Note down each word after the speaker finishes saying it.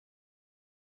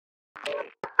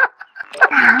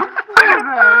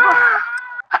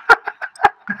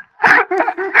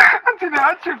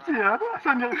شفت يا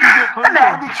ثانية كل انا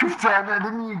هذيك شفتها انا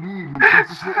نيجي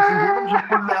نجيب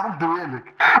كل لهم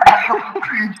دوالك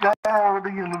انت هذا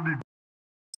يلي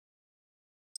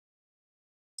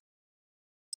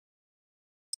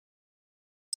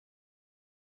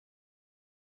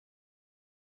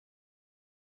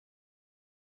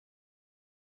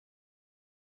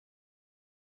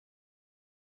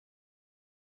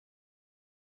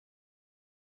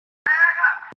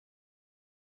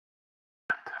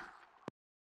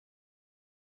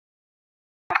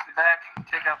back,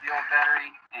 take out the old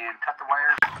battery, and cut the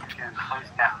wires and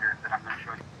place captors that I'm going to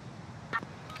show you.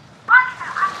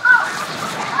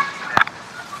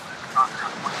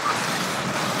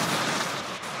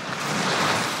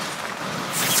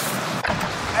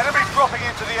 Enemy dropping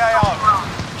into the AO.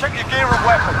 Check your gear and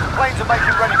weapons. Planes are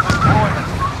making ready for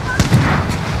deployment.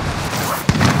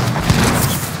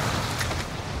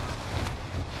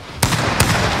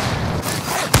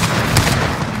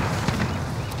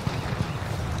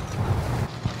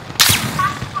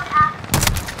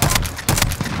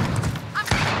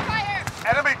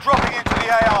 Enemy dropping into the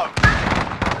AO.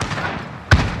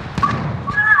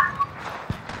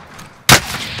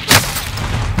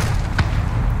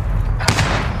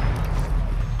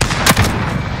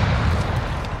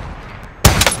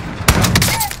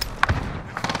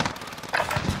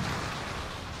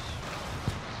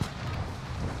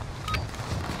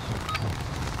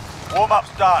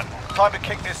 Warm-up's done. Time to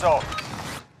kick this off.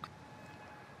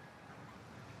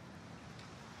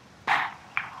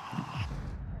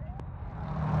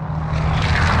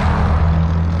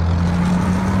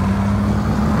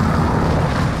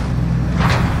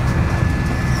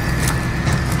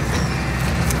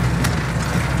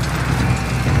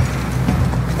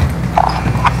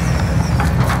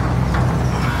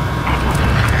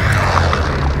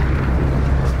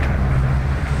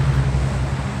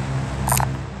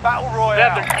 Battle Royale.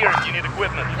 Gather here if you need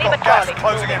equipment. Got gas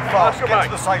closing in fast. Get to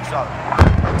the safe zone.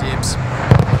 Dibs.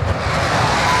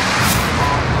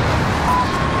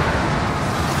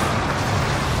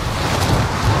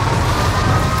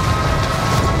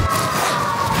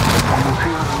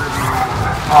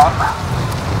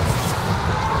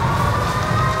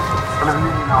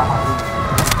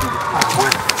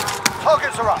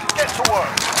 Targets are up. Get to work.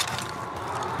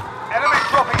 Enemy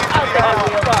dropping into the AO.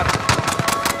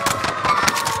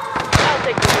 I'll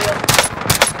take the wheel.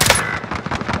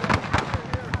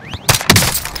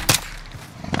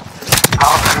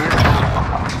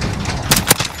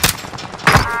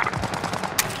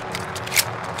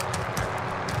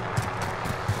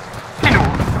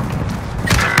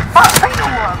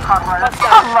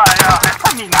 الله يا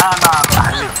اخي من انا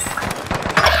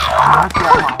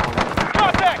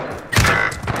Contact!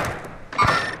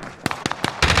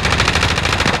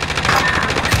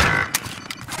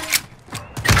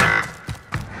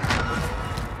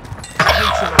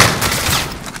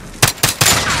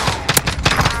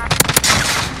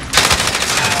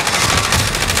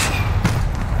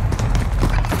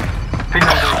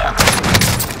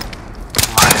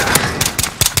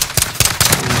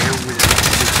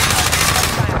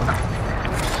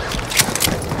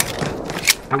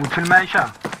 في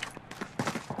المعيشة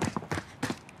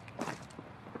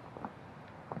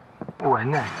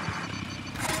وهنا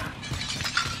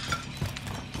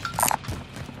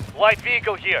Light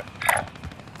vehicle here.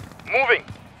 Moving.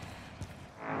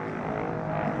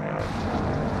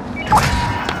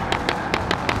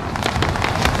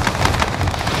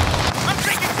 I'm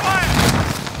taking fire!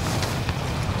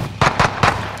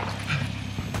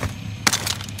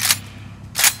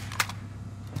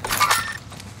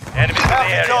 Enemies in the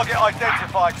Bounty area. target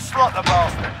identified. Slot the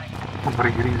bastard.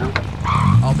 بريغريزو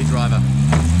I'll be driver.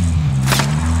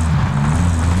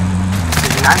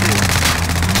 من عندي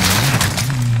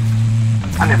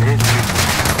أنا بعيد تين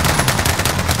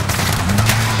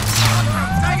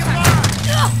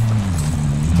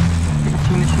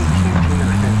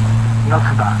بعدين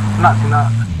نخدع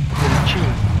نعطينا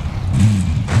التشين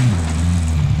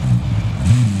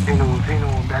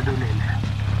فينو بعدو ليلة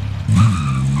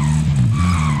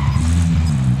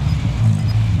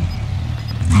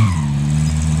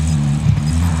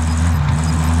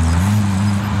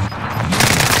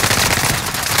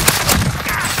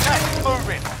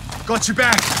Moving. Got you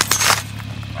back.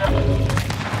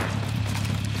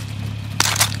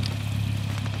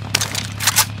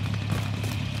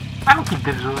 أنا كنت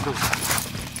الجودو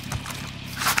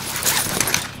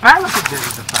أنا كنت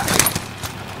الجودو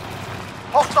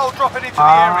Hostile dropping into the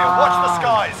area. Watch the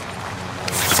skies.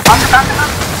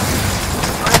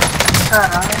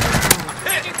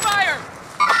 Taking fire!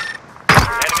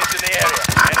 Enemies in the area.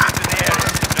 Enemies in the area.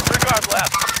 Disregard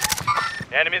left.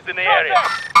 Enemies in the area.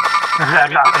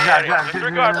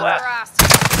 Disregard last.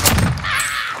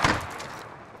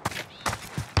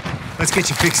 Let's get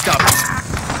you fixed up.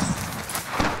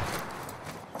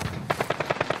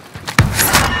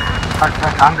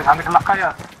 عندك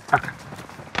اللقايات.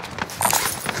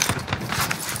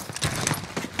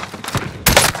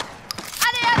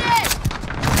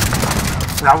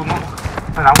 نعود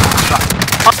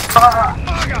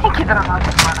وكذا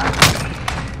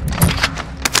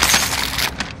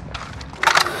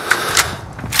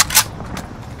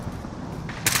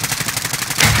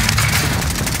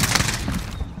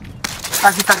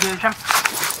انا تاجي هشام.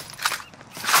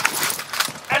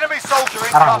 Enemy soldier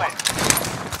incoming.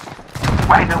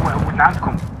 واحد هو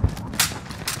عندكم.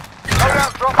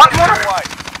 Loadout drop on your way.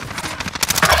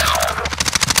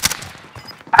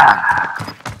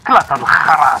 ثلاثة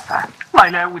الخراسة. الله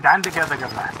لا يعود عندك هذا قبل.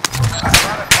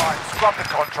 Run at time. Scrub the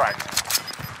contract.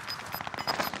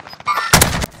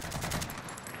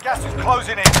 Gas is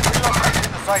closing in. Relocate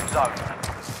in the safe zone.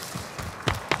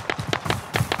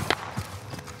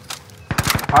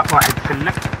 واحد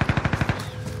سلك.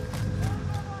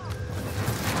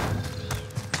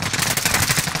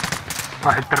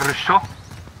 واحد ترشو.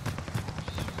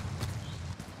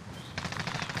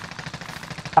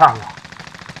 راهو.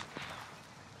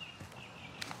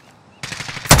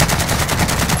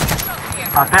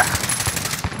 قاطع.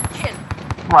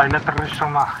 والله لا ترشو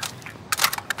معه.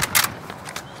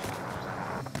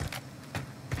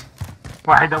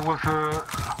 واحد هو في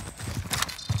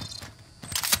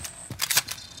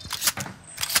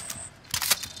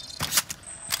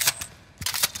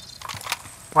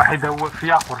واحد هو في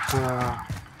ياخر في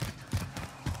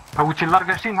هوتي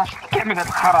لاركاشين. اش كيعمل هاد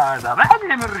الخرا هذا؟ ما عاد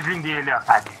لي من الرجلين ديالي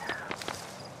اصاحبي.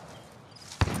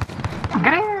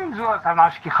 جرين زوال ما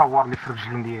نعرفش كيخور لي في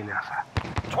الرجلين ديالي اصاحبي.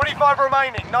 25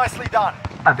 remaining. Nicely done.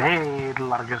 بعيد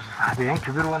اللاركاش صاحبي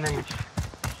كبير وانا ماشي.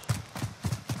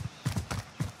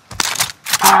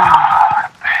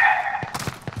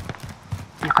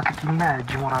 قتلت الماء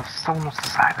تجي مورا 6:30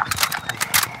 صاحبي.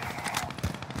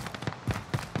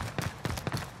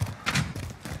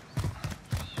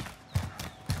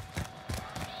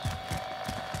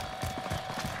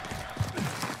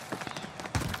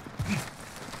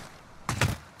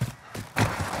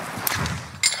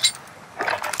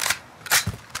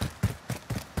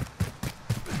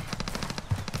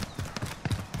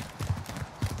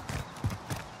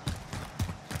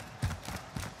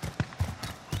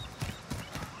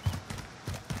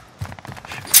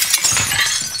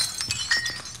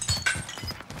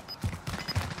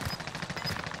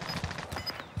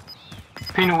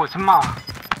 فين هو تما؟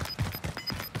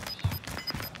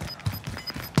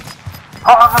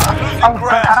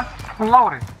 الله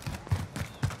وري.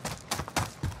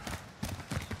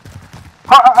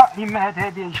 يما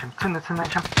هادي هشام. تسنى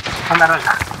هشام انا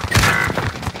راجع.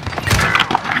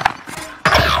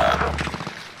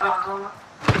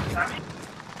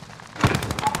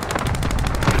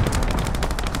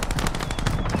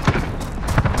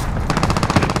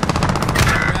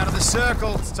 We're out of the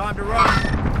circle. It's time to run.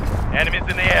 Enemies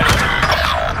in the air.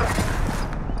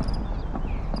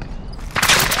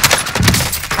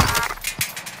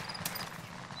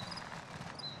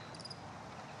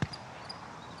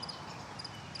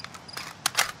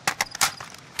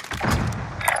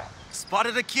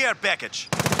 Spotted a care package.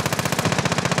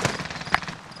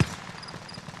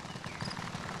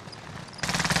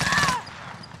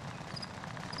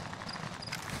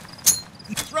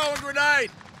 Throw a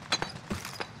grenade.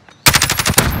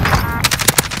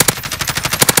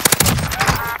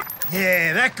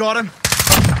 Yeah, that got him.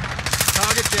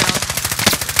 Target down.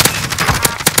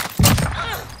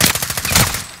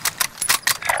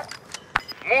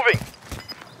 Moving.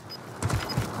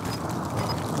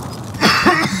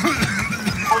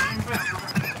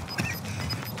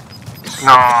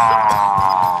 No.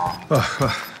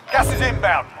 Gas is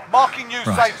inbound. Marking new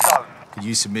Right. safe zone. Could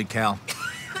use some mid-cal.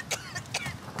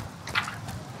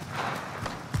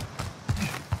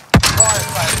 Fire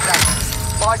sale gas.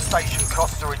 Buy station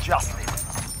costs are adjusted.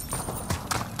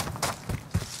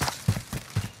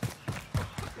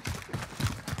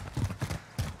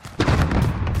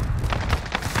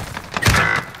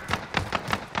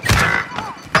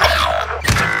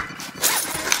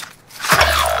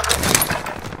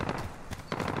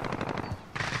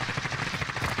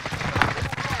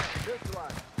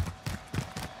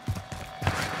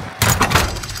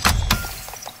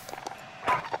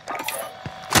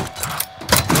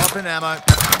 Dropping ammo.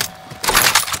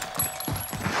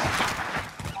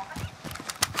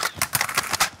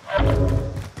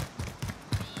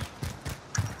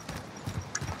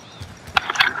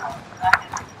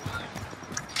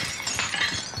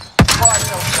 Fire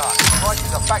sale shut.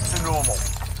 Prices are back to normal.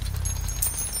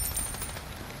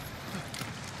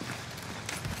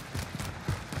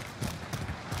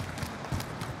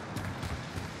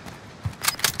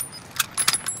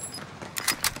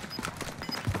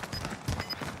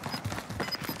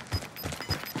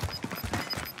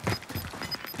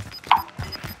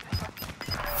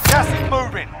 Gas is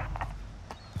moving.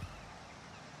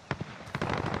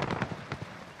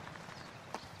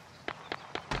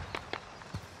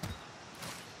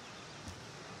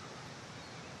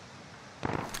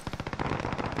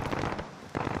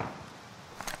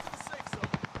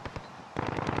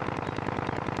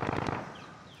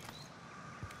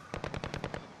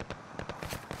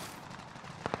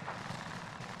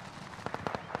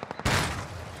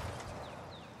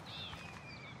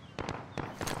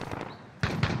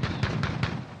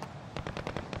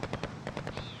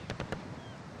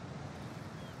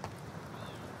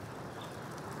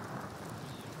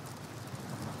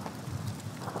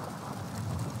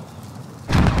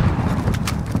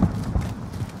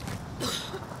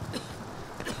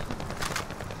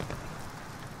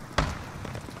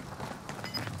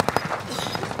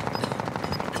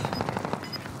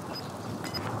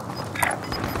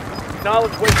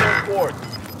 Knowledge way going forward.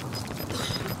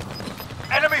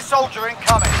 Enemy soldier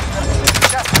incoming.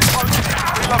 Gas is closing in.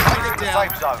 Relocating the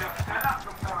safe zone.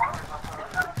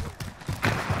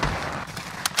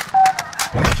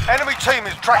 Enemy team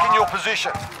is tracking your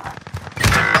position.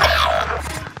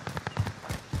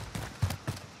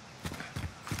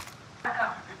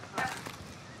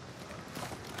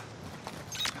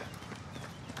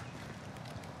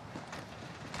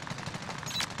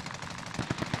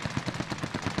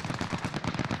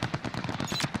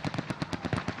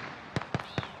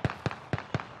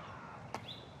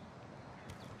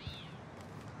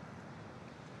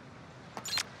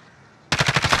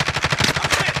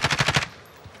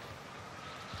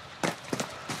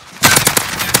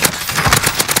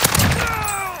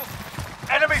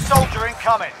 Enemy soldier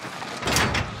incoming.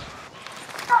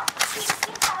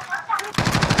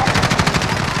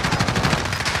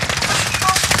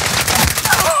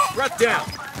 Threat down.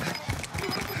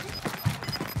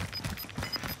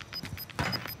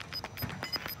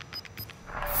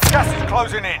 Gas is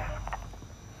closing in.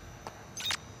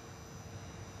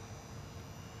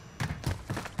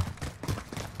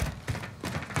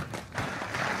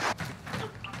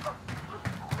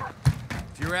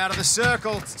 If you're out of the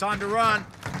circle, it's time to run.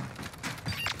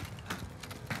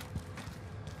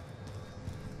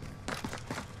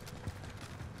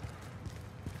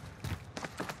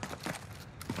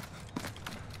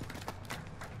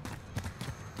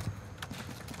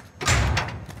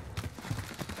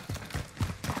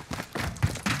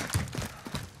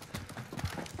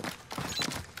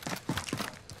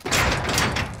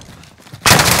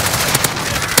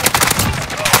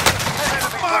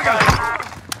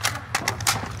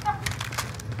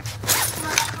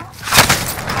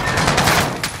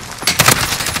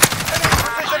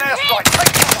 Precision airstrike.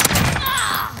 Take cover.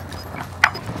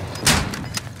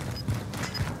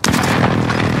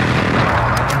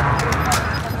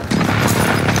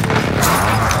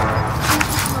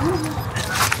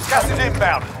 Gas is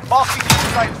inbound. Marking the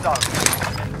safe zone.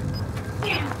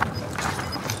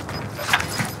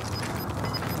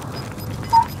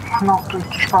 No, tu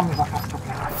trwamy za nas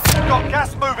tutaj. Got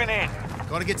gas moving in.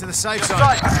 Gotta get to the safe You're zone.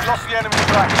 safe. You lost the enemy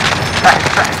track.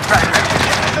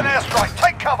 Precision airstrike.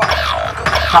 Take cover.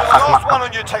 You're the last one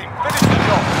on your team. Finish the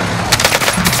job.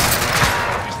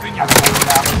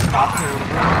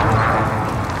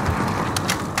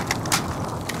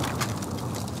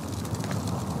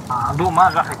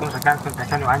 دوماج اخي كنت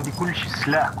عندي كل شيء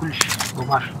سلاح كل شيء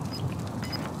دوماج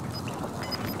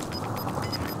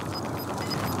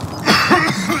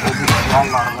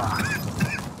والله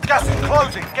Gas is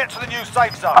closing. Get to the new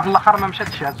safe zone. في الاخر ما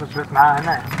مشاتش جبت معاه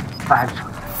هنا صاحبتي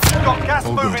Got gas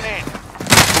moving in.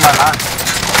 والله العظيم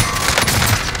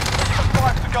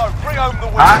 5 to go. Bring home the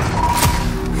win. ها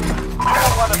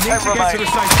 1 of 10 remaining.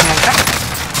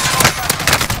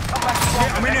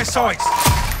 I'm in their sights.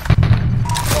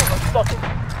 Stop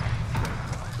it.